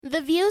The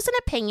views and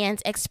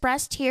opinions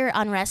expressed here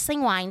on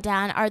Wrestling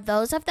Winedown are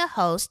those of the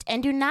host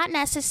and do not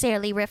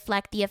necessarily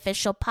reflect the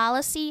official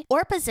policy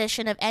or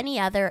position of any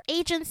other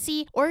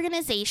agency,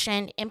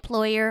 organization,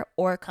 employer,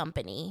 or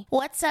company.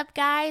 What's up,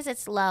 guys?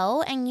 It's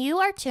Lo, and you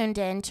are tuned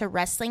in to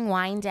Wrestling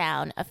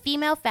Winedown, a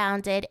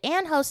female-founded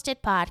and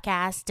hosted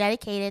podcast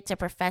dedicated to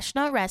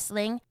professional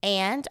wrestling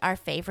and our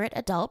favorite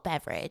adult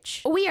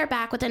beverage. We are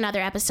back with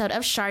another episode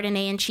of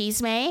Chardonnay and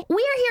Chisme. We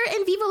are here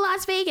in Viva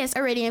Las Vegas.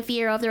 Iridian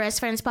Fiero of the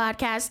Rest Friends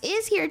podcast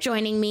is here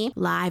joining me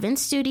live in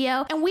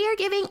studio, and we are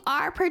giving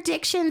our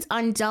predictions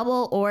on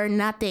Double or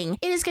Nothing.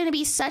 It is going to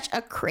be such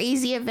a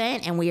crazy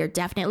event, and we are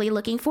definitely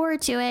looking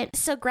forward to it.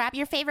 So grab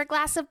your favorite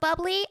glass of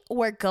bubbly.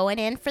 We're going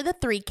in for the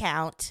 3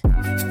 count.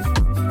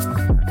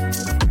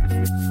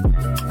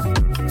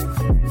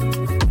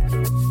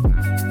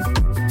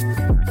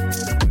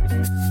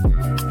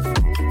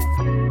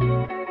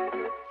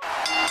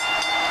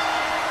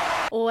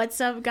 What's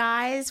up,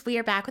 guys? We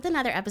are back with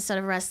another episode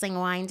of Wrestling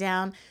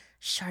Winedown,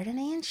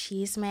 Chardonnay and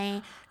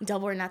Chisme,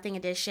 Double or Nothing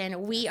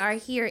edition. We are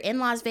here in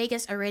Las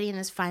Vegas. Iridian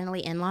is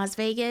finally in Las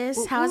Vegas.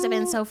 Ooh, how has it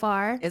been so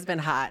far? It's been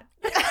hot.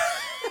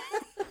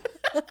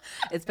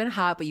 It's been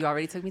hot, but you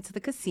already took me to the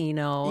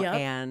casino,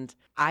 and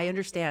I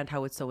understand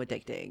how it's so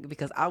addicting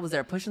because I was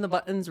there pushing the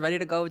buttons, ready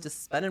to go,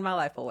 just spending my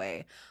life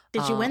away.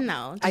 Did you win,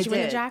 though? Did you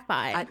win the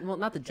jackpot? Well,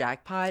 not the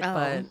jackpot,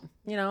 but,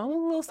 you know,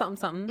 a little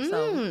something.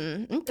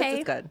 So okay.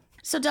 It's good.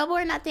 So Double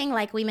or Nothing,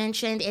 like we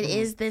mentioned, it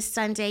is this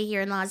Sunday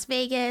here in Las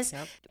Vegas.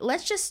 Yep.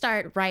 Let's just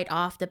start right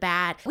off the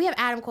bat. We have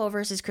Adam Cole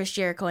versus Chris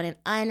Jericho in an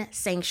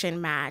unsanctioned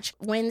match.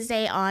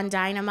 Wednesday on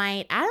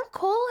Dynamite, Adam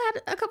Cole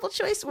had a couple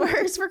choice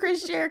words for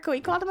Chris Jericho.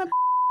 He called him a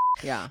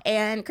yeah.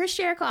 And Chris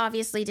Jericho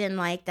obviously didn't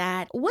like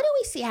that. What do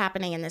we see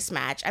happening in this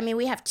match? I mean,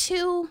 we have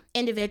 2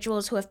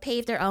 individuals who have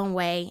paved their own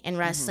way in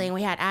wrestling.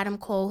 We had Adam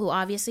Cole, who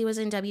obviously was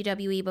in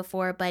WWE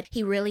before, but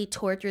he really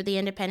tore through the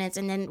independents.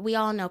 And then we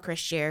all know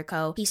Chris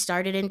Jericho. He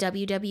started in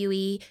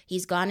WWE.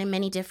 He's gone in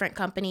many different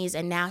companies,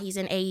 and now he's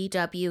in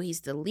AEW.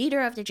 He's the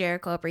leader of the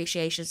Jericho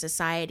Appreciation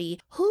Society.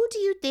 Who do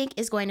you think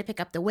is going to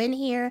pick up the win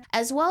here?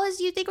 As well as,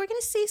 do you think we're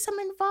going to see some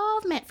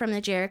involvement from the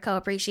Jericho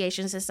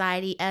Appreciation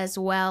Society as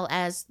well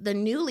as the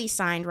newly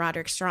signed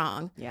Roderick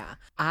Strong? Yeah,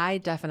 I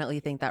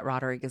definitely think that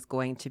Roderick is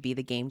going to be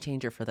the game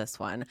changer for this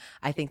one.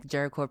 I think the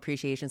Jericho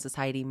Appreciation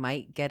Society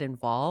might get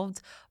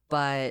involved,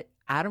 but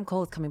Adam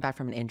Cole is coming back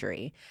from an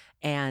injury,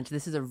 and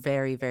this is a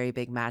very, very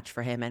big match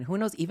for him. And who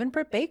knows, even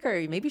Britt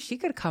Baker, maybe she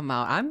could come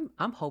out.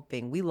 I'm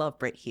hoping. We love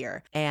Britt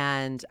here.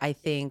 And I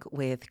think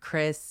with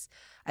Chris,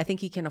 I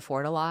think he can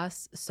afford a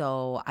loss.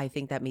 So I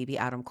think that maybe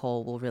Adam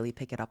Cole will really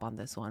pick it up on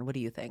this one. What do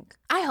you think?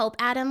 I hope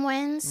Adam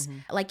wins.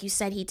 Like you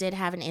said, he did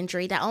have an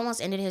injury that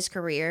almost ended his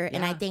career. Yeah.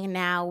 And I think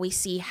now we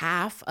see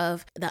half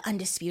of the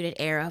Undisputed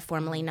Era,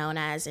 formerly known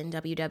as in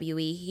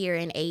WWE, here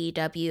in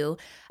AEW.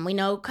 We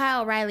know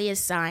Kyle O'Reilly is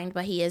signed,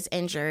 but he is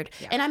injured.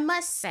 Yeah. And I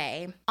must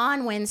say,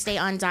 on Wednesday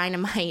on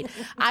Dynamite,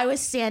 I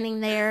was standing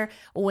there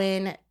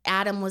when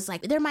Adam was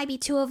like, there might be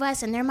 2 of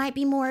us and there might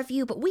be more of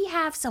you, but we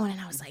have someone.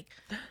 And I was like,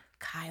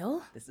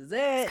 Kyle? This is it.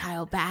 Is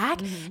Kyle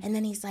back? And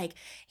then he's like,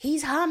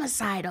 he's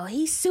homicidal,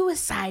 he's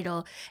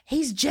suicidal,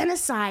 he's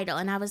genocidal.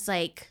 And I was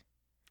like,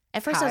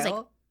 at first Kyle? I was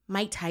like,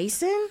 Mike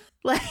Tyson?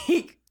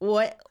 Like,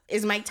 what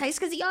is Mike Tyson?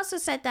 Because he also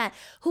said that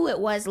who it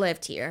was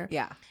lived here.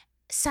 Yeah.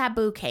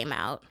 Sabu came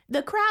out.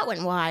 The crowd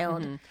went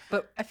wild.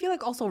 But I feel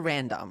like also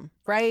random,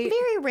 right?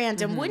 Very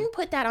random. Wouldn't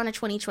put that on a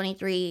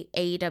 2023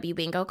 AEW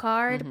bingo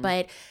card.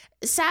 But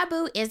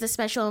Sabu is the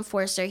special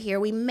enforcer here.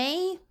 We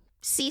may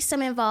see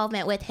some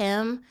involvement with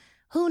him.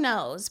 Who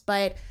knows?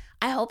 But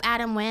I hope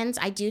Adam wins.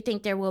 I do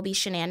think there will be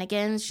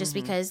shenanigans just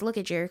because look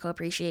at Jericho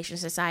Appreciation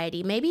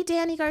Society. Maybe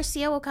Danny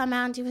Garcia will come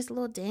out and do his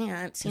little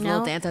dance, you know?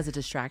 Little dance as a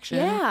distraction.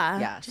 Yeah.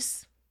 Yeah.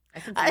 I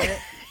can see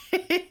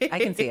it. I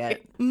can see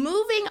it.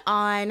 Moving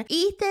on,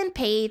 Ethan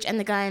Page and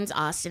the Guns,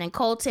 Austin and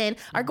Colton,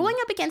 are going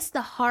up against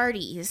the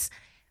Hardys,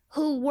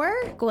 who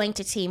were going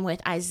to team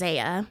with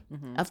Isaiah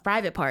of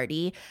Private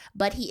Party,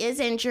 but he is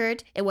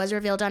injured. It was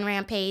revealed on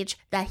Rampage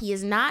that he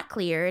is not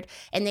cleared,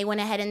 and they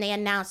went ahead and they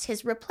announced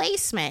his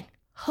replacement,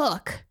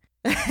 Hook.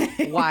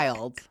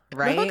 Wild,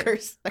 right? The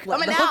hookers are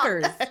coming the out.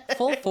 Hookers,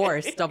 full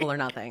force, Double or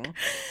Nothing.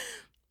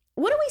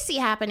 What do we see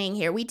happening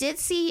here? We did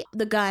see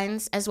the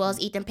Guns, as well as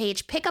Ethan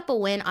Page, pick up a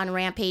win on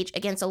Rampage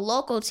against a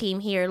local team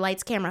here,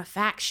 Lights Camera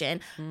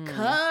Faction.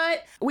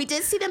 Cut. We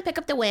did see them pick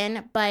up the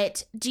win,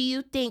 but do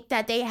you think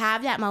that they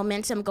have that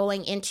momentum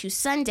going into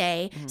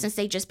Sunday since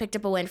they just picked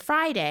up a win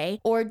Friday?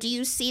 Or do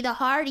you see the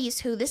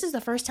Hardys, who this is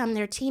the first time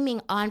they're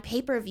teaming on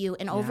pay-per-view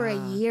in over a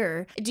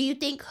year? Do you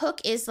think Hook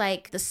is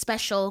like the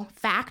special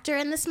factor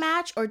in this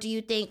match? Or do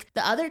you think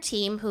the other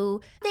team, who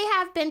they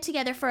have been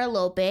together for a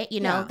little bit, you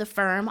know, the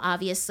Firm,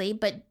 obviously,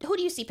 but who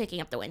do you see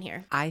picking up the win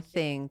here? I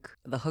think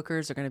the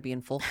Hookers are going to be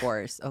in full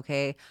force,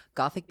 okay?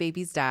 Gothic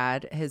Baby's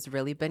dad has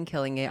really been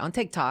killing it on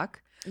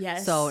TikTok.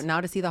 Yes. So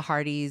now to see the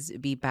Hardys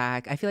be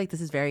back, I feel like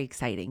this is very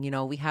exciting. You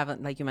know, we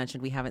haven't, like you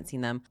mentioned, we haven't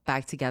seen them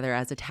back together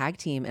as a tag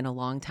team in a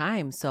long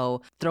time.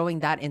 So throwing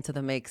that into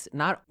the mix,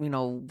 not, you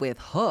know, with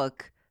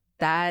Hook,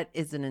 that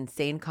is an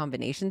insane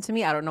combination to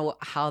me. I don't know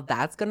how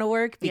that's going to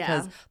work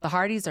because the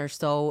Hardys are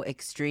so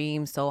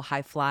extreme, so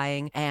high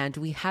flying, and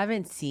we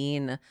haven't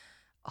seen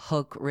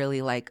Hook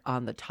really like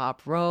on the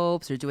top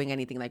ropes or doing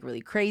anything like really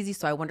crazy.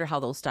 So I wonder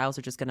how those styles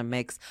are just going to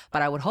mix.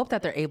 But I would hope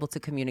that they're able to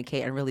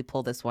communicate and really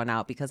pull this one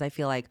out, because I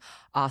feel like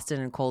Austin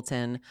and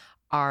Colton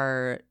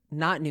are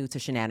not new to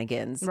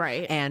shenanigans.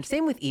 Right. And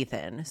same with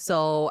Ethan.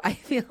 So I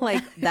feel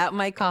like that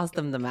might cost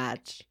them the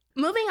match.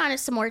 Moving on to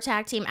some more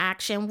tag team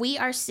action, we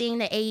are seeing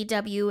the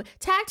AEW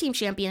Tag Team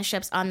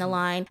Championships on the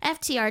line.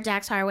 FTR,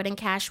 Dax Harwood, and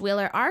Cash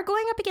Wheeler are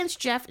going up against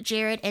Jeff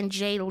Jarrett and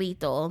Jay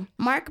Lethal.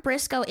 Mark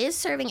Briscoe is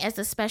serving as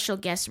the special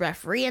guest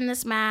referee in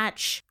this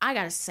match. I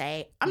gotta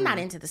say, I'm not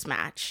into this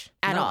match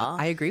at all.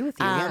 I agree with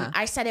you,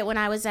 I said it when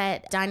I was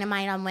at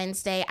Dynamite on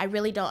Wednesday. I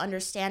really don't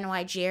understand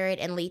why Jarrett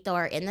and Lethal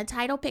are in the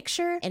title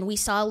picture. And we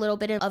saw a little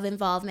bit of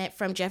involvement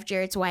from Jeff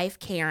Jarrett's wife,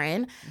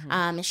 Karen.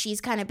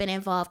 She's kind of been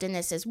involved in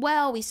this as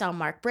well. We saw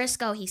Mark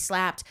Briscoe. He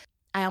slapped,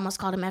 I almost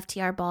called him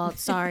FTR bald,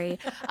 sorry.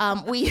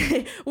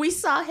 We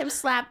saw him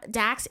slap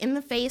Dax in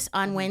the face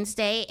on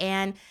Wednesday,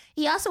 and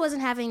he also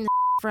wasn't having the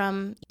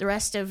from the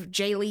rest of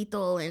Jay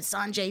Lethal and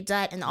Sanjay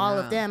Dutt and all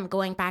of them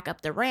going back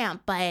up the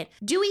ramp. But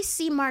do we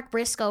see Mark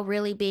Briscoe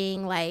really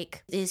being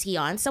like, is he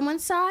on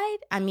someone's side?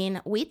 I mean,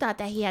 we thought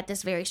that he had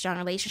this very strong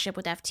relationship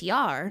with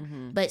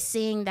FTR, but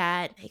seeing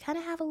that they kind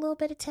of have a little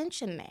bit of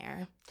tension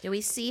there. Do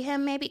we see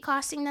him maybe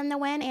costing them the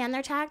win and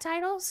their tag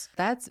titles?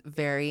 That's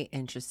very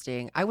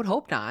interesting. I would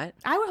hope not.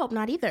 I would hope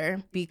not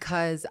either.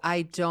 Because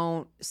I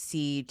don't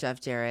see Jeff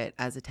Jarrett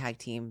as a tag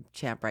team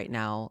champ right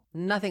now.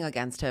 Nothing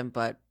against him,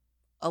 but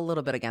a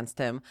little bit against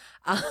him.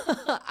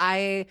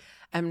 I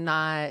am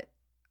not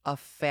a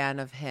fan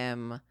of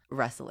him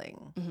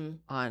wrestling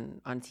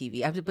on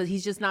TV, but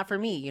he's just not for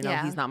me. You know,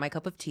 he's not my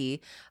cup of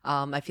tea.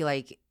 I feel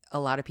like a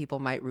lot of people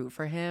might root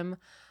for him,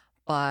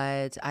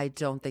 but I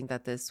don't think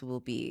that this will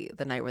be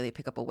the night where they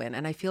pick up a win.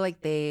 And I feel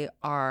like they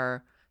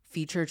are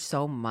featured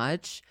so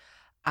much.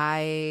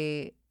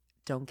 I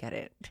don't get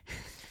it.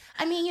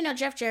 I mean, you know,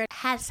 Jeff Jarrett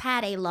has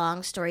had a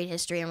long storied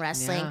history in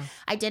wrestling. Yeah.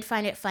 I did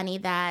find it funny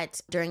that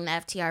during the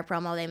FTR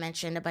promo, they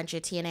mentioned a bunch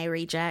of TNA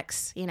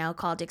rejects, you know,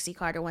 call Dixie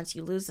Carter once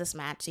you lose this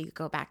match so you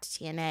go back to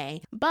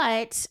TNA.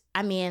 But,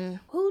 I mean,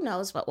 who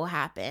knows what will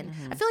happen?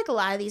 I feel like a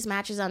lot of these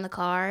matches on the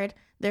card,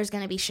 there's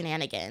going to be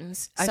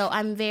shenanigans. So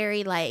I'm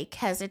very like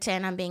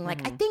hesitant. I'm being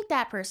like, I think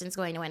that person's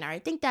going to win, or I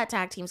think that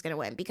tag team's going to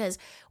win, because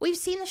we've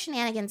seen the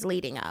shenanigans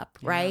leading up,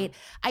 right?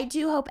 I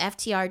do hope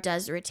FTR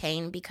does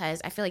retain,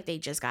 because I feel like they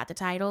just got the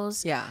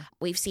titles. Yeah.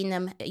 We've seen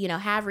them, you know,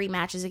 have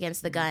rematches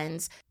against the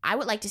Guns. I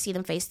would like to see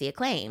them face the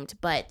Acclaimed,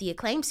 but the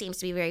Acclaimed seems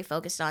to be very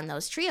focused on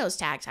those trios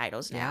tag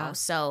titles now. Yeah.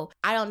 So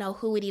I don't know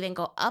who would even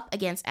go up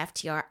against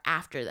FTR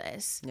after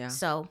this. Yeah.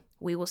 So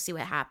we will see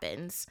what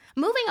happens.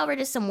 Moving over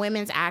to some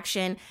women's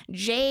action,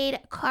 Jade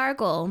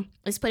Cargill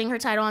is putting her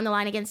title on the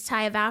line against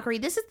Taya Valkyrie.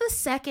 This is the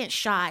second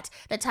shot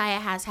that Taya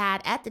has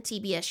had at the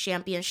TBS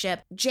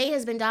Championship. Jade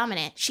has been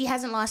dominant. She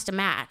hasn't lost a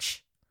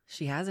match.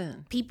 She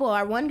hasn't. People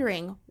are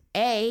wondering,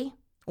 A,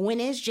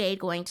 when is Jade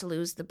going to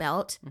lose the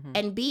belt?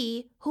 And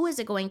B, who is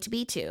it going to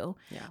be to?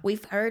 Yeah.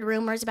 We've heard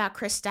rumors about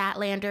Chris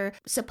Statlander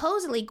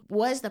supposedly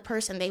was the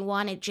person they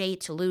wanted Jade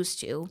to lose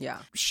to. Yeah.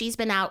 She's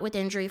been out with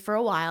injury for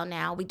a while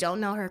now. We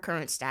don't know her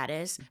current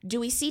status. Do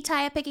we see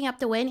Taya picking up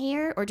the win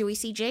here? Or do we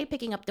see Jade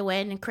picking up the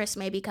win and Chris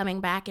maybe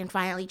coming back and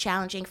finally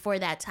challenging for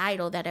that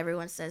title that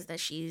everyone says that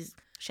she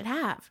should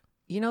have?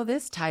 You know,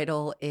 this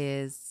title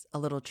is a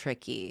little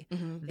tricky.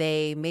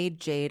 They made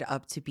Jade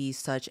up to be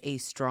such a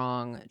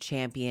strong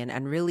champion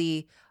and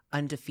really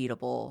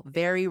undefeatable,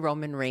 very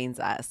Roman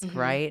Reigns-esque,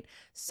 right?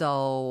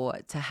 So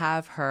to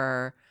have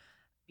her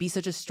be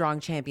such a strong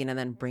champion and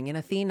then bring in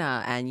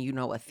Athena, and you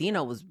know,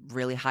 Athena was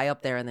really high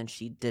up there and then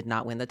she did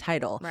not win the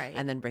title. Right.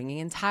 And then bringing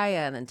in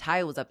Taya, and then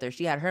Taya was up there.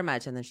 She had her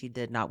match and then she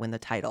did not win the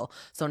title.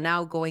 So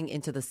now going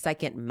into the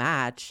second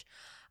match,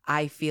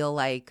 I feel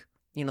like,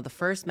 you know, the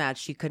first match,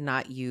 she could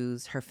not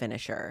use her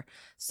finisher.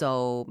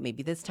 So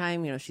maybe this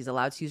time, you know, she's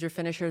allowed to use her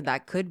finisher.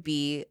 That could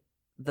be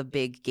the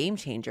big game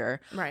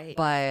changer. Right.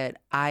 But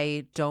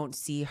I don't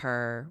see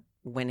her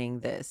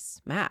winning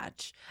this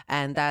match.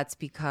 And that's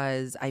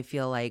because I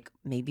feel like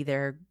maybe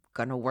they're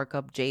going to work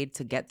up Jade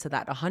to get to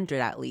that 100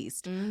 at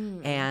least.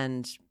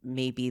 And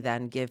maybe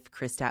then give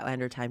Chris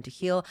Statlander time to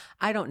heal.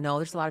 I don't know.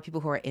 There's a lot of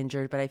people who are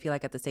injured, but I feel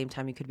like at the same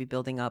time, you could be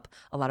building up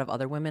a lot of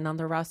other women on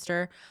the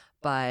roster.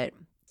 But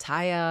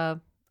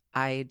Taya,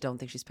 I don't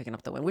think she's picking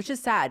up the win, which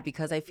is sad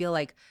because I feel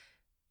like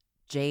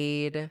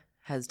Jade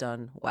has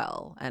done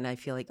well, and I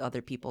feel like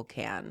other people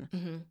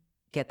can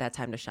get that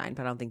time to shine,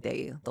 but I don't think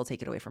they'll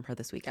take it away from her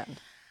this weekend.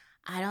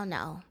 I don't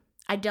know.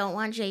 I don't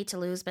want Jade to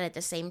lose, but at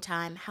the same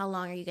time, how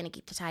long are you going to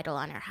keep the title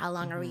on her? How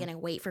long are we going to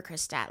wait for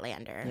Chris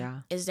Statlander? Yeah.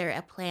 Is there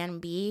a plan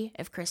B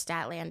if Chris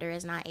Statlander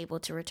is not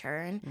able to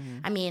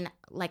return? I mean,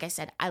 like I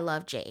said, I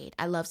love Jade.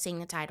 I love seeing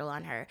the title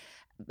on her.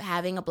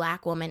 Having a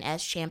Black woman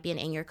as champion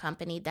in your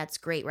company, that's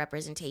great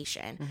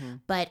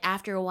representation. But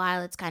after a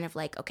while, it's kind of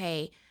like,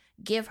 okay,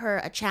 give her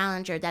a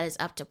challenger that is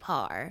up to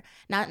par.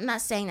 I'm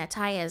not saying that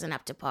Taya isn't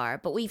up to par,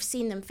 but we've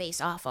seen them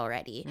face off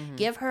already.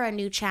 Give her a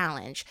new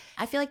challenge.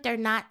 I feel like they're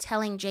not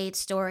telling Jade's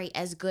story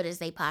as good as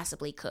they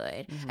possibly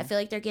could. I feel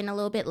like they're getting a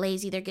little bit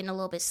lazy. They're getting a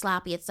little bit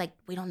sloppy. It's like,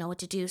 we don't know what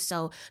to do,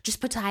 so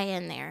just put Taya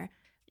in there.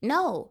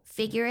 No,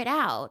 figure it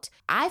out.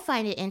 I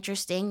find it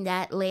interesting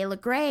that Layla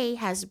Gray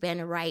has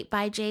been right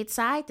by Jade's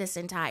side this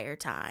entire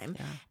time.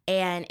 Yeah.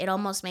 And it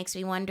almost makes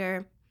me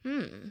wonder,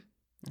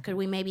 could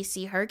we maybe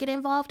see her get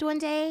involved one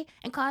day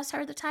and cost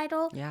her the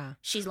title? Yeah.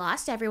 She's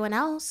lost everyone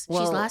else. She's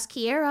lost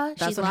Kiera.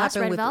 She's lost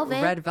Red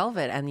Velvet. Red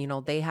Velvet.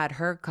 And, they had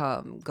her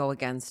go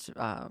against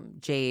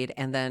Jade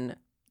and then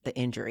the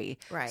injury.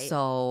 Right.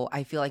 So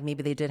I feel like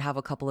maybe they did have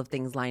a couple of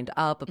things lined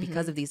up, but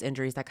because of these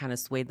injuries, that kind of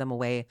swayed them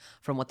away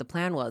from what the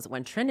plan was.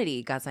 When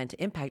Trinity got signed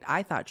to Impact,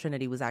 I thought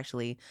Trinity was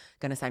actually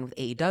going to sign with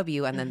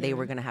AEW, and then they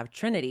were going to have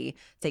Trinity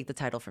take the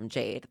title from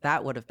Jade.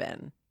 That would have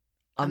been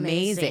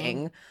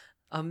amazing.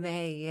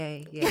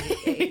 Amazing.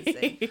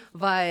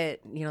 But,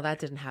 that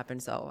didn't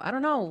happen. So I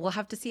don't know. We'll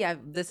have to see.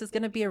 This is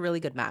going to be a really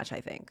good match, I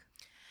think.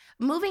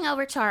 Moving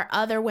over to our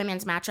other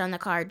women's match on the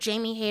card,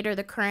 Jamie Hayter,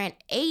 the current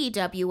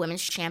AEW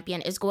Women's Champion,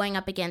 is going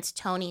up against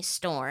Toni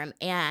Storm.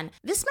 And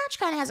this match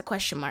kind of has a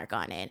question mark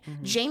on it.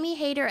 Jamie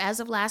Hayter, as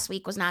of last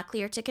week, was not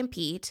cleared to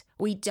compete.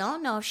 We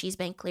don't know if she's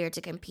been cleared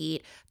to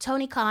compete.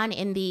 Tony Khan,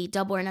 in the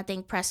Double or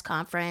Nothing press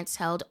conference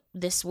held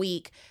this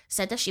week,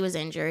 said that she was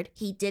injured.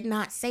 He did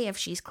not say if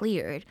she's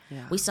cleared.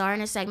 Yeah. We saw her in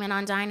a segment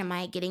on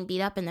Dynamite getting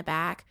beat up in the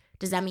back.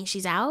 Does that mean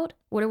she's out?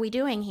 What are we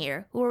doing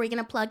here? Who are we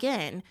going to plug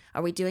in?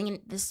 Are we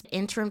doing this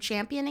interim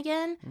champion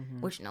again?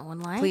 Which no one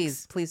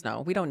likes. Please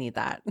no. We don't need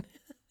that.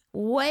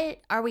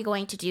 What are we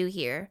going to do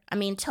here? I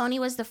mean, Toni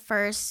was the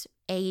first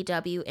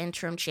AEW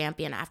interim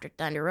champion after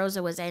Thunder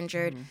Rosa was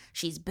injured.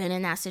 She's been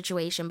in that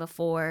situation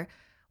before.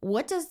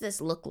 What does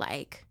this look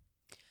like?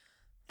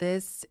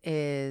 This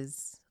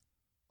is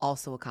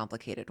also a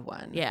complicated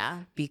one.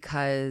 Yeah.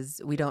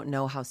 Because we don't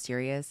know how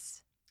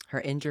serious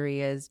her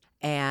injury is.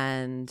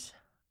 And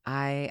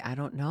I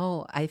don't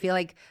know. I feel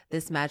like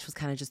this match was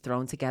kind of just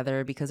thrown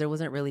together because there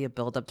wasn't really a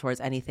build up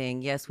towards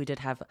anything. Yes, we did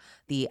have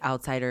the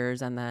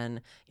outsiders and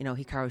then,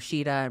 Hikaru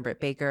Shida and Britt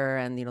Baker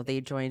and,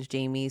 they joined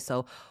Jamie.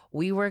 So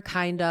we were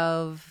kind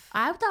of...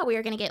 I thought we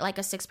were going to get like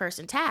a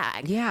 6-person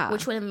tag. Yeah.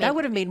 Which would have made... That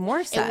would have made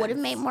more sense. It would have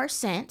made more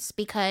sense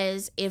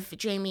because if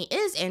Jamie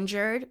is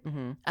injured,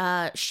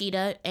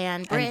 Shida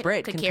and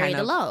Britt could carry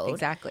the load.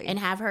 Exactly. And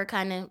have her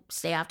kind of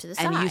stay off to the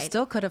side. And you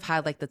still could have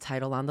had like the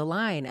title on the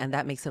line, and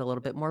that makes it a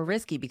little bit more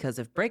risky because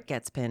if Britt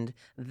gets pinned,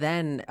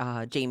 then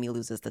Jamie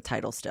loses the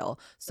title still.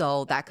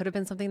 So that could have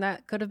been something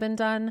that could have been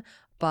done,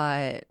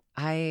 but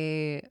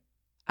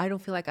I don't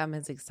feel like I'm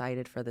as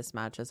excited for this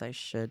match as I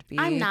should be.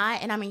 I'm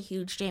not, and I'm a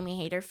huge Jamie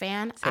Hayter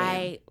fan. Same.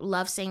 I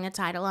love seeing the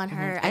title on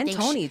her. And I think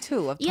Toni,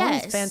 too.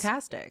 Toni's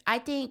fantastic. I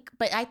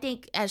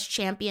think as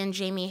champion,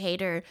 Jamie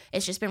Hayter,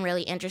 it's just been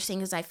really interesting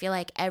because I feel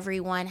like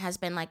everyone has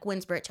been like,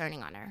 when's Britt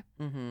turning on her?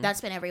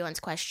 That's been everyone's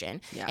question.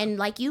 Yeah. And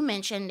like you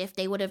mentioned, if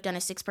they would have done a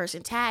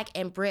 6-person tag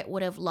and Britt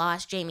would have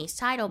lost Jamie's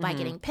title by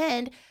getting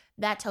pinned,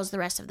 that tells the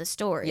rest of the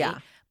story. Yeah.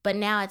 But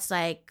now it's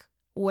like,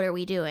 what are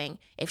we doing?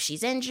 If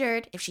she's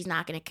injured, if she's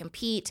not going to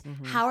compete,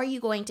 how are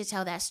you going to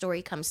tell that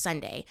story come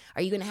Sunday?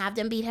 Are you going to have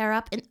them beat her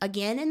up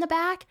again in the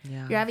back?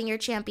 Yeah. You're having your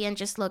champion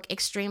just look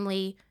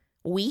extremely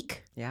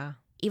weak? Yeah.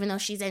 Even though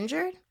she's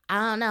injured?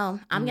 I don't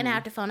know. I'm going to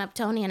have to phone up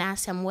Tony and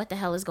ask him what the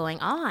hell is going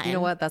on. You know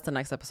what? That's the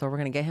next episode. We're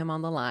going to get him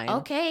on the line.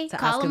 Okay.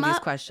 To ask him these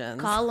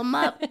questions. Call him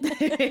up.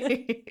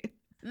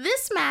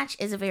 This match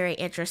is a very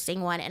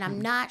interesting one, and I'm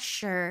not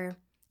sure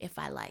if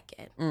I like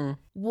it.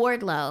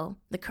 Wardlow,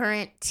 the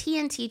current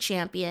TNT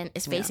champion,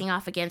 is facing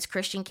off against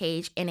Christian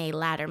Cage in a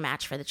ladder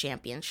match for the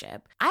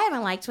championship. I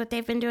haven't liked what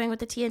they've been doing with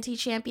the TNT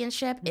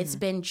championship. It's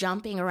been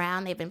jumping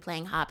around. They've been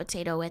playing hot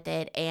potato with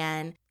it.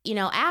 And,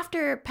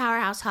 after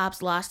Powerhouse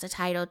Hobbs lost the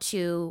title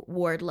to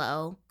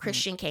Wardlow,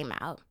 Christian came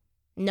out.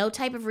 No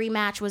type of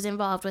rematch was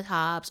involved with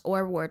Hobbs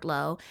or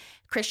Wardlow.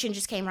 Christian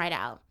just came right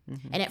out.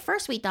 And at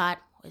first we thought,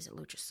 is it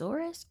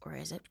Luchasaurus or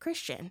is it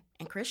Christian?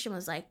 And Christian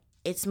was like,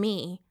 it's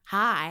me.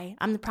 Hi,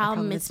 I'm the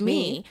problem. It's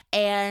me.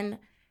 And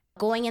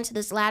going into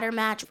this ladder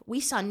match,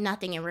 we saw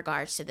nothing in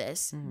regards to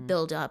this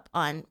build up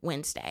on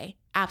Wednesday.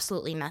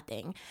 Absolutely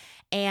nothing.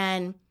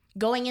 And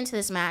going into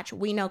this match,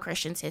 we know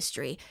Christian's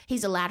history.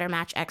 He's a ladder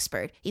match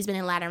expert. He's been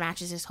in ladder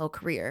matches his whole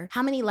career.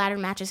 How many ladder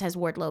matches has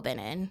Wardlow been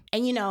in?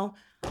 And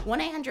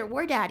 1-800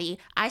 War Daddy,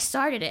 I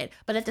started it.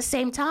 But at the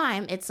same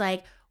time, it's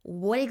like,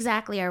 what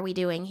exactly are we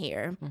doing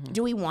here?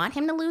 Do we want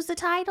him to lose the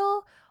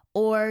title?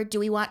 Or do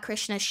we want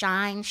Christian to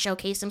shine,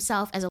 showcase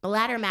himself as a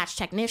ladder match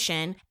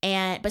technician,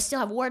 but still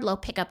have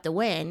Wardlow pick up the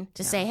win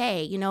to say,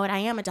 hey, you know what, I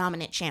am a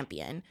dominant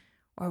champion?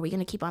 Or are we going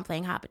to keep on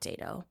playing hot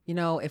potato?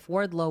 If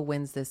Wardlow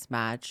wins this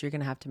match, you're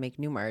going to have to make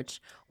new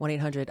merch,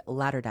 1-800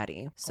 Ladder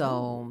Daddy.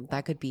 So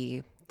that could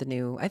be the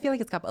new, I feel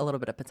like it's got a little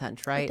bit of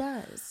potential, right? It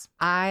does.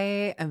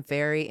 I am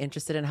very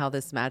interested in how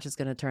this match is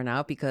going to turn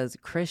out because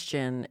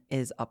Christian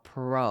is a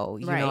pro.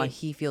 You know,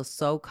 he feels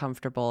so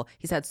comfortable.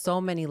 He's had so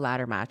many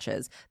ladder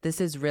matches. This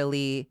is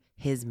really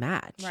his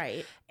match.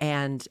 Right.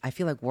 And I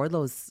feel like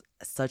Wardlow's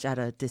such at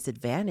a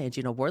disadvantage.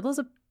 You know, Wardlow's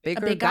a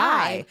bigger big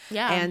guy.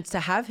 Yeah. And to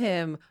have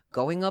him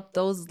going up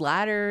those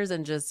ladders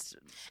and just...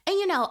 And,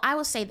 you know, I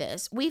will say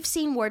this. We've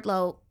seen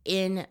Wardlow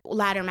in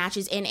ladder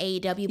matches in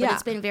AEW, but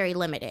it's been very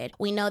limited.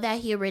 We know that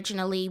he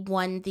originally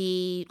won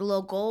the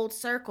little gold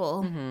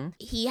circle. Mm-hmm.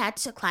 He had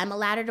to climb a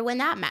ladder to win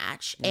that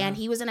match. Yeah. And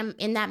he was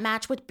in that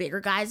match with bigger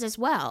guys as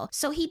well.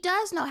 So he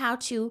does know how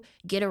to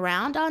get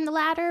around on the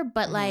ladder,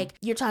 but like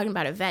you're talking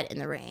about a vet in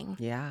the ring.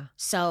 Yeah.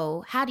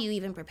 So how do you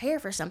even prepare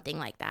for something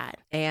like that?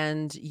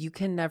 And you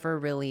can never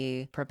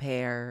really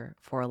prepare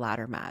for a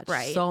ladder match.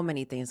 Right. So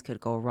many things could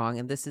go wrong.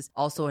 And this is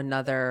also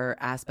another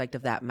aspect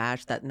of that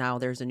match that now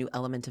there's a new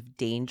element of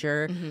danger.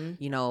 Mm-hmm.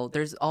 You know,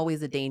 there's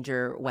always a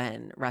danger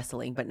when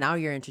wrestling, but now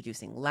you're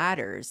introducing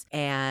ladders.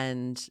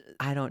 And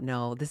I don't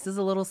know, this is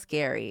a little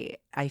scary.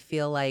 I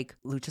feel like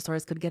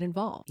Luchasaurus could get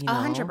involved.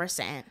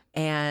 100%.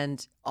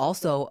 And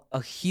also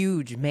a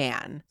huge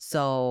man.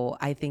 So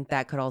I think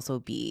that could also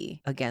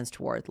be against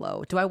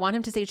Wardlow. Do I want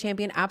him to stay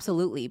champion?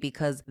 Absolutely.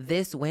 Because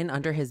this win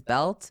under his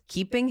belt,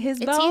 keeping his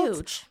belt,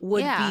 huge.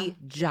 Would be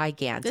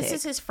gigantic. This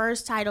is his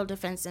first title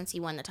defense since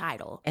he won the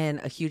title. And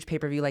a huge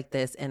pay-per-view like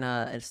this in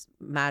a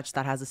match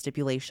that has a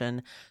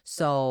stipulation.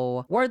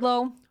 So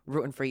Wardlow,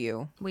 rooting for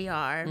you. We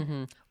are.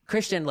 Mm-hmm.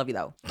 Christian, love you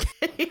though.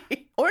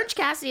 Orange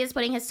Cassidy is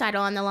putting his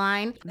title on the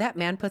line. That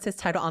man puts his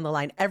title on the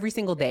line every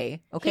single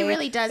day. Okay, he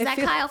really does. That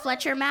Kyle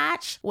Fletcher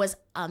match was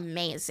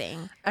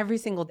amazing. Every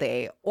single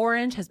day.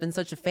 Orange has been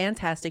such a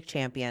fantastic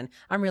champion.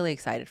 I'm really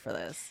excited for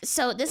this.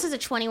 So this is a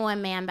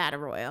 21-man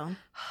battle royal.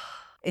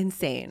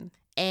 Insane.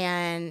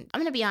 And I'm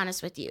going to be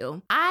honest with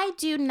you. I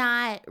do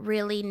not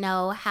really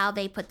know how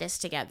they put this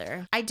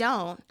together. I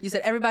don't. You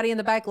said everybody in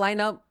the back line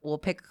up. We'll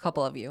pick a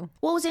couple of you.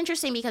 Well, it was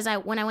interesting because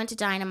when I went to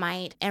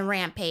Dynamite and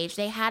Rampage,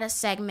 they had a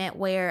segment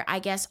where I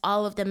guess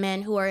all of the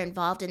men who are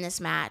involved in this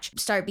match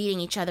start beating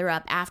each other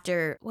up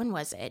after, when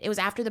was it? It was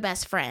after the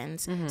Best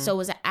Friends. Mm-hmm. So it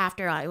was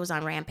after it was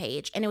on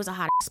Rampage. And it was a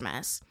hot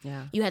mess.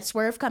 Yeah. You had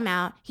Swerve come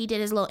out. He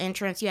did his little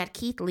entrance. You had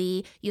Keith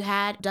Lee. You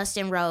had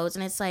Dustin Rhodes.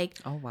 And it's like,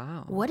 oh,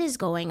 wow. What is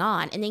going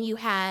on? And then you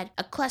had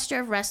a cluster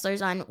of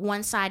wrestlers on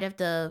one side of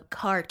the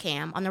card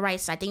cam, on the right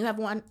side. Then you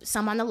have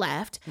some on the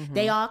left. Mm-hmm.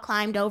 They all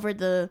climbed over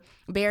the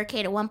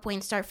barricade at one point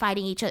and start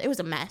fighting each other. It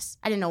was a mess.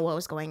 I didn't know what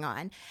was going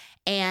on.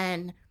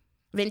 And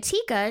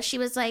Ventica, she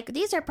was like,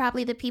 these are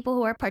probably the people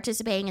who are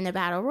participating in the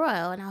Battle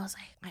Royal. And I was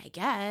like, I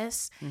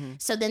guess. Mm-hmm.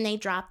 So then they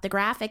dropped the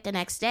graphic the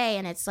next day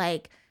and it's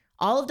like,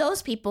 all of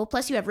those people,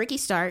 plus you have Ricky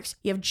Starks,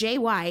 you have Jay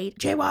White,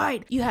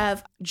 you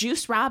have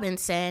Juice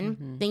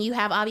Robinson, then you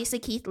have obviously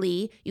Keith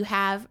Lee, you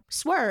have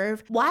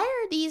Swerve. Why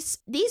are these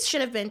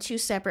should have been two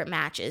separate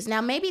matches.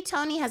 Now maybe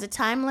Tony has a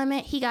time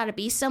limit. He got to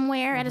be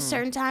somewhere at a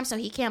certain time, so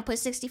he can't put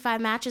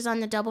 65 matches on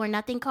the Double or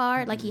Nothing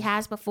card like he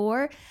has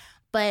before.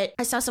 But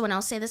I saw someone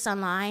else say this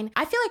online.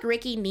 I feel like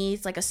Ricky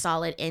needs like a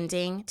solid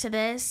ending to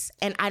this,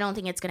 and I don't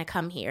think it's going to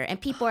come here.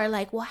 And people are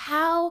like, well,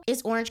 how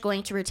is Orange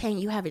going to retain?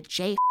 You have a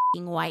Jay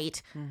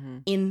White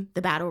in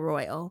the Battle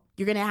Royal.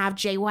 You're going to have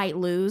Jay White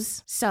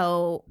lose.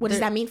 So what does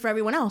that mean for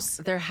everyone else?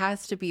 There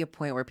has to be a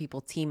point where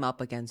people team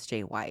up against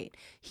Jay White.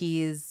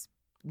 He's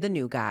the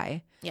new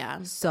guy. Yeah.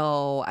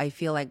 So I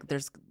feel like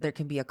there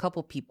can be a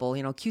couple people,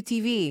 you know,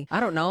 QTV. I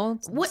don't know.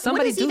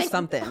 Somebody do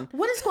something.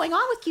 What is going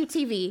on with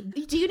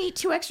QTV? Do you need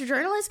 2 extra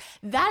journalists?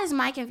 That is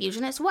my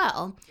confusion as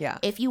well. Yeah.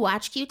 If you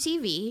watch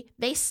QTV,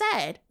 they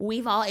said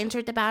we've all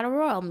entered the Battle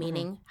Royal,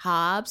 meaning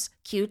Hobbs,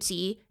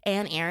 QT,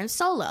 and Aaron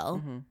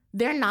Solo.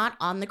 They're not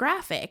on the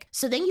graphic.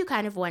 So then you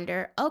kind of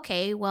wonder,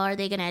 okay, well, are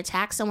they going to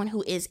attack someone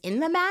who is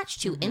in the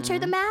match to enter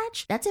the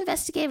match? That's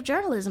investigative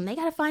journalism. They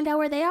got to find out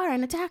where they are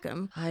and attack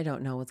them. I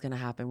don't know what's going to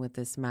happen with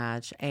this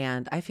match.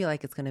 And I feel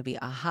like it's going to be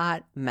a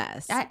hot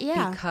mess.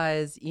 Yeah.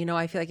 Because, you know,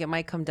 I feel like it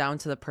might come down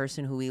to the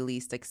person who we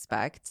least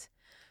expect.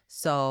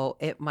 So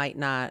it might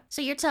not.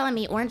 So you're telling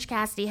me Orange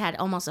Cassidy had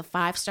almost a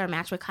 5-star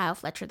match with Kyle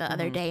Fletcher the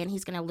other day, and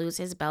he's going to lose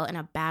his belt in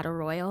a Battle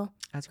Royal?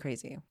 That's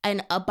crazy.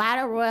 And a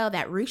Battle Royal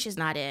that Roosh is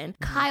not in.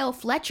 Kyle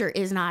Fletcher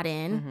is not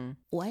in.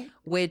 What?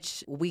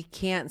 Which we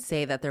can't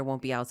say that there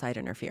won't be outside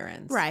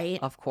interference. Right.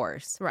 Of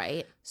course.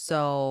 Right.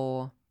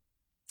 So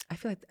I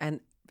feel like, and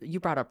you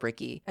brought up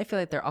Ricky. I feel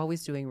like they're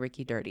always doing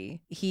Ricky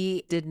dirty.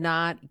 He did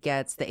not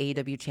get the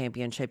AEW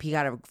championship. He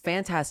got a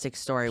fantastic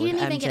story with MJF. He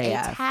didn't even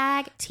get a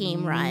tag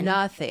team run.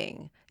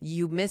 Nothing.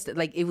 You missed it.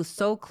 Like, it was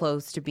so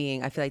close to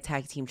being, I feel like,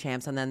 tag team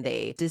champs, and then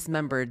they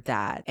dismembered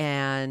that.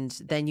 And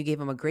then you gave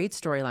him a great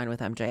storyline with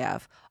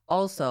MJF.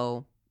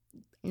 Also,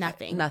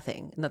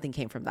 Nothing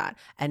came from that.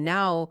 And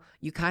now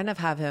you kind of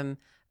have him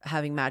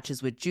having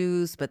matches with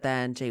Juice, but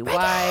then Jay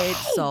White.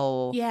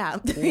 So yeah.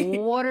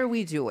 what are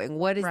we doing?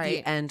 What is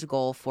Right. the end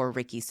goal for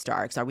Ricky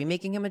Starks? Are we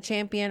making him a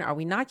champion? Are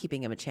we not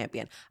keeping him a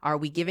champion? Are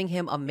we giving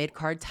him a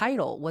mid-card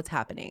title? What's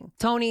happening?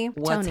 Tony,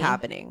 what's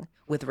happening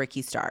with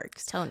Ricky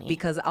Starks? Tony.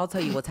 Because I'll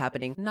tell you what's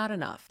happening. Not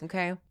enough,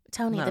 okay?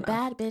 Tony, the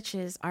bad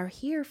bitches are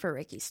here for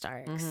Ricky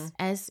Starks,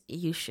 as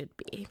you should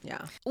be.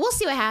 Yeah. We'll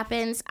see what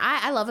happens.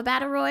 I love a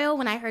battle royal.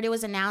 When I heard it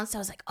was announced, I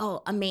was like,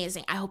 oh,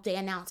 amazing. I hope they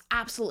announce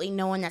absolutely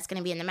no one that's going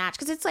to be in the match,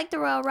 because it's like the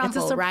Royal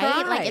Rumble,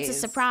 right? Like, it's a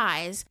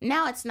surprise.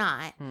 Now it's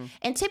not.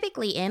 And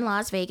typically in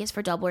Las Vegas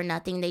for Double or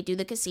Nothing, they do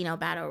the casino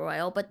battle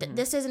royal, but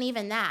this isn't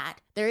even that.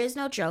 There is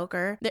no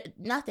Joker.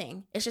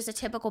 Nothing. It's just a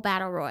typical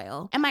battle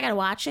royal. Am I going to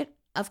watch it?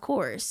 Of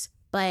course.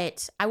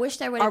 But I wish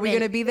there would have been... Are we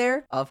going to be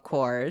there? Of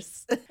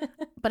course.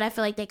 But I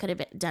feel like they could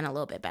have done a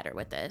little bit better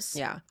with this.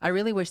 Yeah. I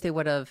really wish they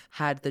would have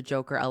had the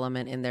Joker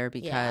element in there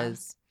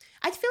because...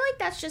 I feel like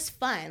that's just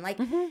fun. Like,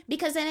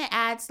 because then it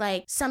adds,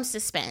 like, some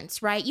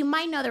suspense, right? You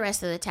might know the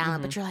rest of the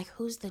talent, but you're like,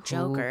 who's the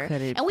Joker? Who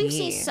could it and we've be?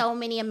 seen so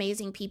many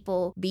amazing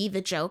people be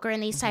the Joker in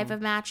these type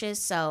of matches.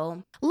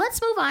 So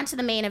let's move on to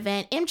the main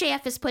event.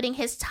 MJF is putting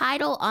his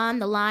title on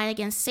the line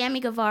against Sammy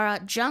Guevara,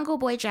 Jungle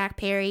Boy Jack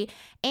Perry,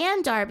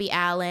 and Darby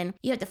Allin.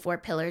 You have the 4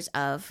 pillars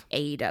of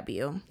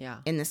AEW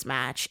in this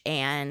match.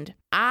 And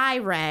I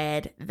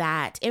read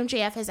that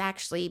MJF has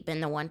actually been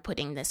the one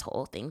putting this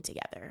whole thing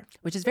together.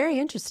 Which is very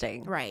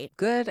interesting. Right.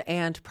 Good,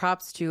 and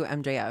props to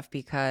MJF,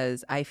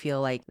 because I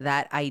feel like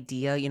that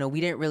idea, you know,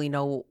 we didn't really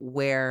know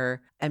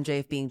where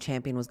MJF being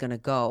champion was going to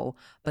go.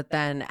 But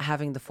then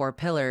having the 4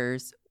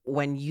 pillars,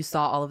 when you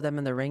saw all of them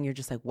in the ring, you're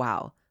just like,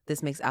 wow.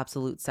 This makes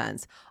absolute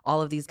sense.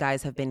 All of these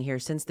guys have been here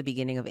since the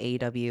beginning of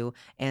AEW,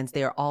 and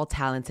they are all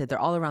talented. They're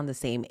all around the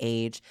same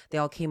age. They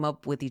all came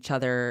up with each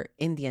other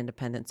in the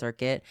independent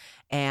circuit.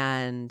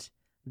 And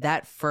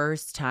that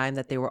first time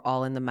that they were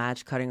all in the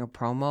match cutting a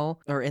promo,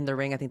 or in the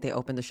ring, I think they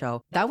opened the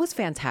show, that was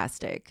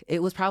fantastic.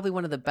 It was probably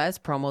one of the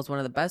best promos, one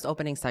of the best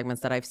opening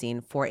segments that I've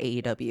seen for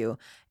AEW.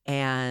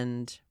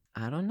 And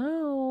I don't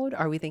know.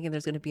 Are we thinking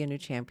there's going to be a new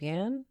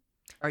champion?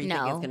 Or are you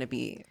thinking it's going to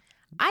be...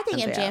 I think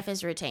MJF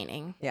is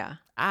retaining. Yeah.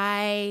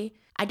 I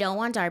don't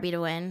want Darby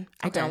to win.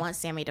 I don't want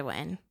Sammy to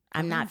win.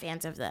 I'm not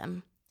fans of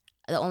them.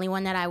 The only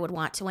one that I would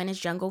want to win is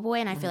Jungle Boy,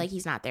 and I feel like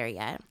he's not there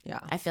yet. Yeah.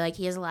 I feel like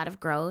he has a lot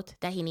of growth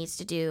that he needs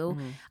to do.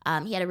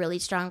 He had a really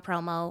strong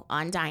promo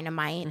on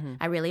Dynamite.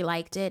 I really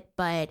liked it,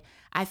 but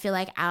I feel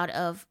like out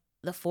of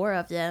the 4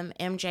 of them,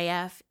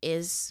 MJF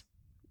is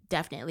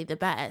definitely the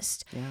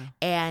best. Yeah.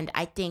 And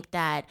I think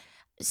that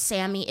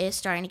Sammy is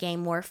starting to gain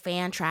more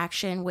fan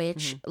traction,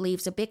 which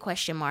leaves a big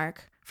question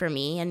mark for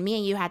me. And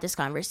you had this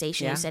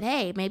conversation. You said,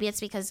 hey, maybe it's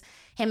because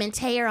him and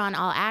Tay are on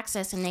All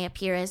Access and they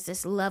appear as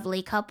this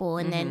lovely couple.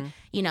 And then,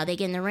 you know, they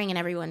get in the ring and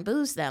everyone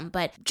boos them.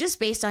 But just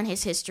based on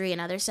his history and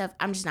other stuff,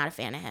 I'm just not a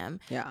fan of him.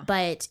 Yeah.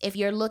 But if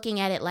you're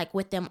looking at it like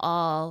with them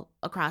all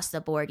across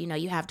the board, you know,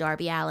 you have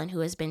Darby Allin,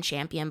 who has been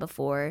champion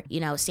before. You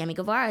know, Sammy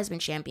Guevara has been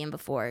champion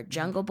before.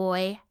 Jungle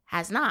Boy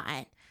has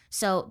not.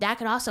 So that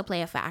could also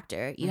play a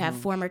factor. You have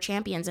former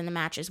champions in the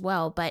match as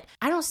well, but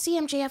I don't see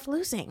MJF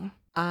losing.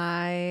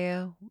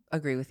 I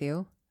agree with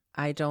you.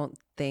 I don't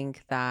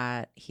think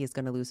that he's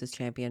going to lose his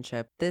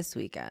championship this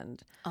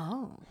weekend.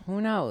 Oh.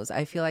 Who knows?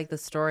 I feel like the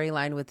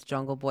storyline with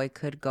Jungle Boy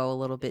could go a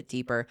little bit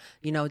deeper.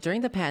 You know,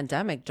 during the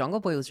pandemic, Jungle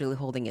Boy was really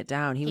holding it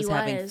down. He was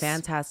having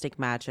fantastic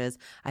matches.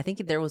 I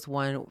think there was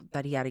one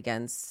that he had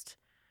against,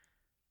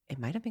 it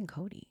might have been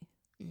Cody.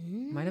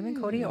 Might have been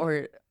Cody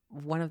or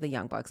one of the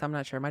Young Bucks. I'm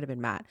not sure. It might have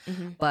been Matt.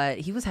 But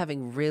he was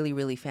having really,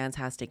 really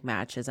fantastic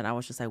matches. And I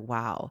was just like,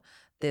 wow,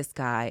 this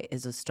guy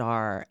is a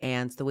star.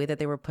 And the way that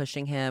they were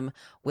pushing him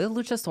with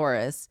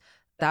Luchasaurus,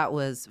 that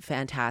was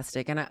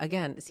fantastic. And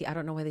again, see, I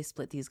don't know why they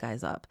split these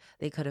guys up.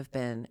 They could have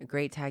been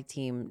great tag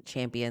team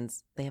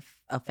champions. They have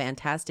a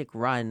fantastic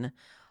run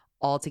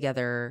all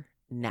together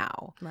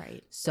now.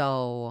 Right.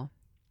 So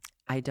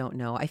I don't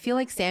know. I feel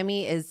like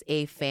Sammy is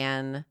a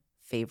fan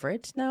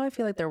favorite now. I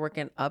feel like they're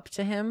working up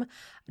to him.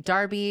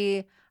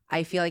 Darby,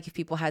 I feel like if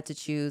people had to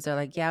choose, they're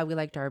like, yeah, we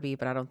like Darby,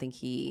 but I don't think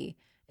he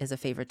is a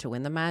favorite to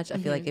win the match. I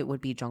feel like it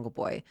would be Jungle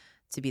Boy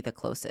to be the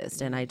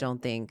closest, and I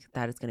don't think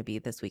that is going to be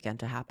this weekend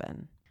to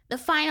happen. The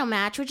final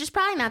match, which is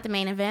probably not the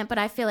main event, but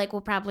I feel like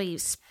will probably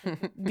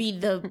be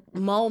the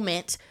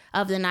moment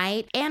of the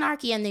night.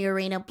 Anarchy in the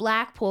Arena,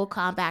 Blackpool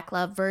Combat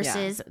Club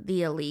versus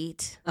The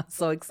Elite. I'm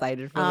so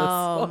excited for this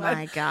Oh one.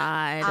 my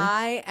God.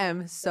 I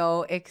am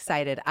so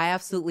excited. I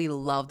absolutely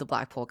love the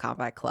Blackpool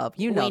Combat Club.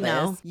 You know We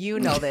know. this. You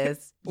know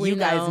this. We You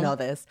guys know. know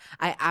this.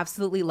 I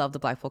absolutely love the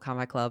Blackpool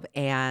Combat Club.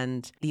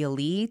 And The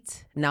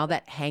Elite, now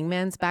that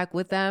Hangman's back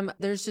with them,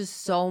 there's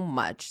just so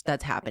much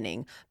that's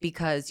happening.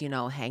 Because, you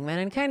know, Hangman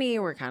and Kenny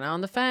were kind of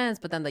on the fence,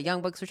 but then the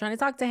Young Bucks were trying to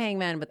talk to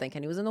Hangman, but then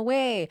Kenny was in the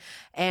way.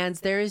 And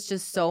there is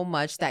just so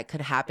much that could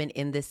happen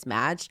in this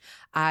match.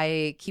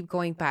 I keep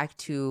going back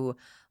to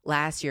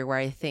last year where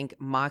I think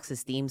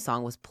Mox's theme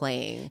song was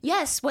playing.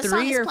 Yes, what 3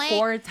 song is or playing?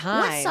 4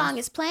 times. What song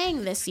is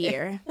playing this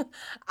year?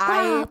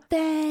 I Wild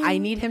Thing. I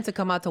need him to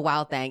come out to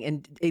Wild Thing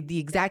and the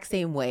exact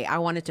same way. I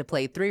want it to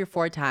play 3 or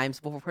 4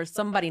 times before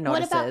somebody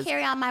notices. What about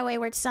Carry On My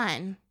Wayward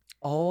Son?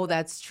 Oh,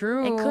 that's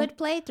true. It could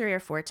play 3 or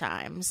 4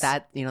 times.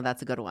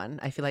 That's a good one.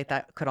 I feel like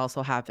that could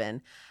also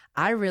happen.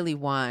 I really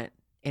want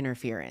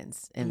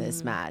interference in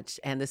this match,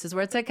 and this is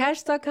where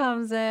Takeshita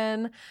comes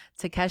in.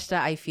 Takeshita,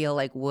 I feel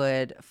like,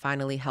 would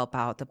finally help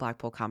out the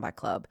Blackpool Combat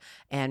Club,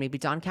 and maybe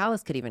Don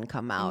Callis could even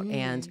come out.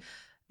 And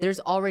there's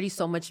already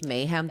so much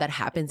mayhem that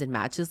happens in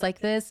matches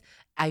like this.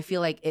 I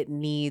feel like it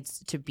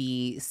needs to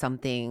be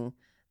something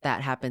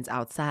that happens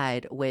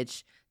outside,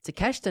 which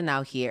Takeshita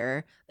now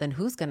here, then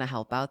who's going to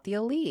help out the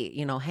Elite?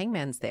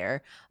 Hangman's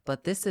there,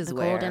 but this is the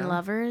where Golden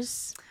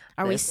Lovers.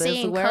 Are we this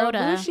seeing is where Coda?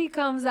 Ibushi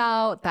comes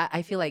out. That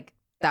I feel like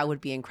that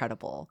would be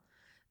incredible.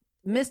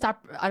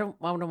 I don't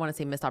want to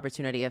say missed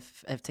opportunity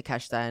if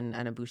Takeshita and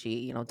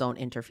Ibushi, don't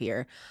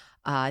interfere.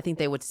 I think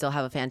they would still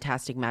have a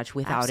fantastic match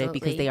without it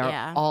because they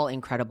are all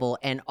incredible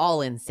and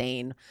all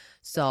insane.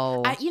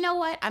 So you know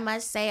what? I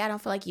must say I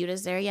don't feel like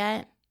Yuta's there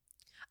yet.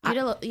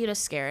 Yuta's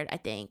scared, I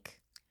think.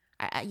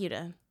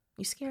 Yuta,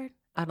 you scared?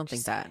 I don't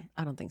think that.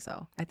 I don't think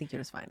so. I think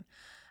Yuta's fine.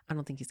 I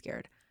don't think he's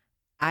scared.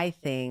 I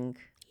think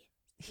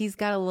he's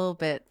got a little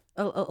bit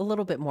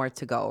more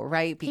to go,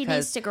 right? Because he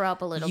needs to grow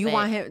up a little bit. Do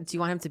you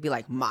want him to be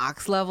like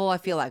Mox level? I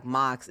feel like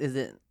Mox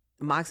is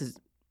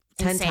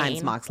 10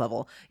 times Mox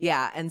level.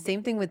 Yeah, and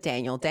same thing with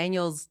Daniel.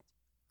 Daniel's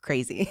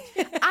crazy.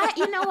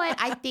 You know what?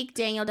 I think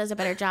Daniel does a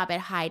better job at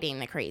hiding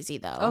the crazy,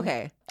 though.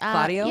 Okay.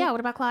 Claudio? Yeah,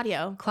 what about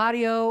Claudio?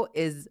 Claudio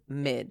is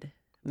mid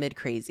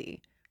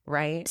crazy,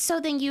 right? So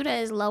then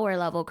Yuta is lower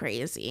level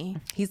crazy.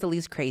 He's the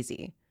least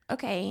crazy.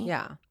 Okay.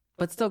 Yeah.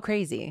 But still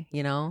crazy,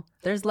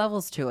 There's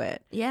levels to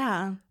it.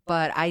 Yeah.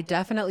 But I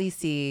definitely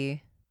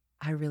see,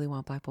 I really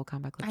want Blackpool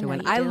Combat Club to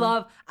win.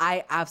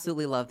 I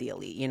absolutely love the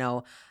Elite,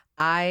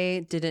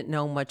 I didn't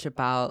know much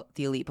about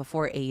the Elite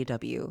before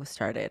AEW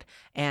started.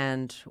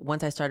 And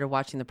once I started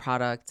watching the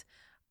product,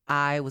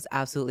 I was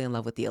absolutely in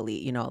love with the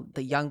Elite.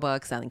 The Young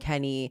Bucks and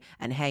Kenny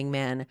and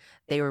Hangman,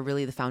 they were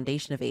really the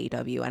foundation of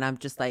AEW. And I'm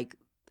just like,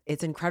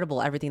 it's incredible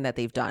everything that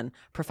they've done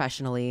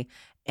professionally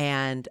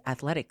and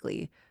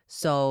athletically.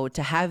 So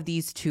to have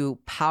these two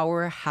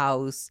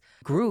powerhouse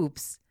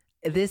groups,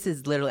 this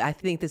is literally, I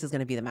think this is going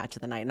to be the match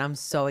of the night, and I'm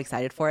so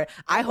excited for it.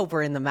 I hope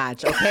we're in the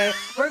match, okay?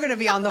 We're going to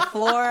be on the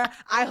floor.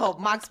 I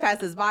hope Mox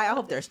passes by. I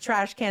hope there's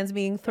trash cans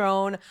being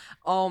thrown.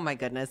 Oh my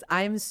goodness.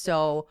 I'm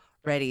so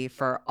ready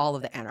for all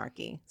of the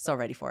anarchy. So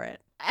ready for it.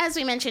 As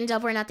we mentioned,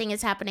 Double or Nothing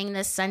is happening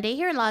this Sunday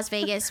here in Las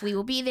Vegas. We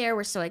will be there.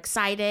 We're so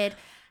excited.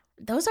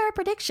 Those are our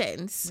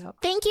predictions. Yep.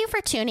 Thank you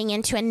for tuning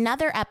in to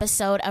another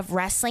episode of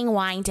Wrestling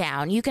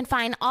Winedown. You can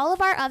find all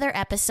of our other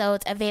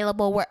episodes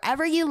available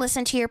wherever you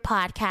listen to your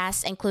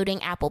podcasts,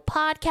 including Apple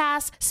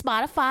Podcasts,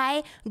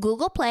 Spotify,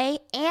 Google Play,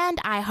 and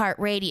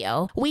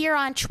iHeartRadio. We are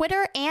on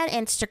Twitter and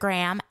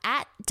Instagram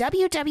at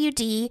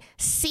WWDCAST.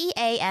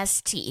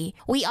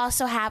 We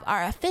also have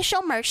our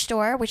official merch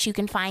store, which you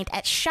can find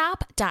at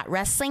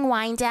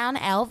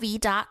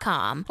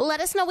shop.wrestlingwinedownlv.com. Let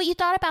us know what you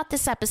thought about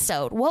this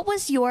episode. What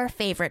was your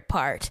favorite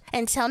part?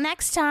 Until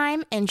next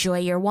time, enjoy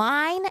your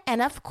wine and,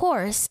 of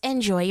course,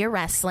 enjoy your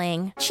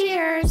wrestling.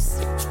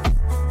 Cheers!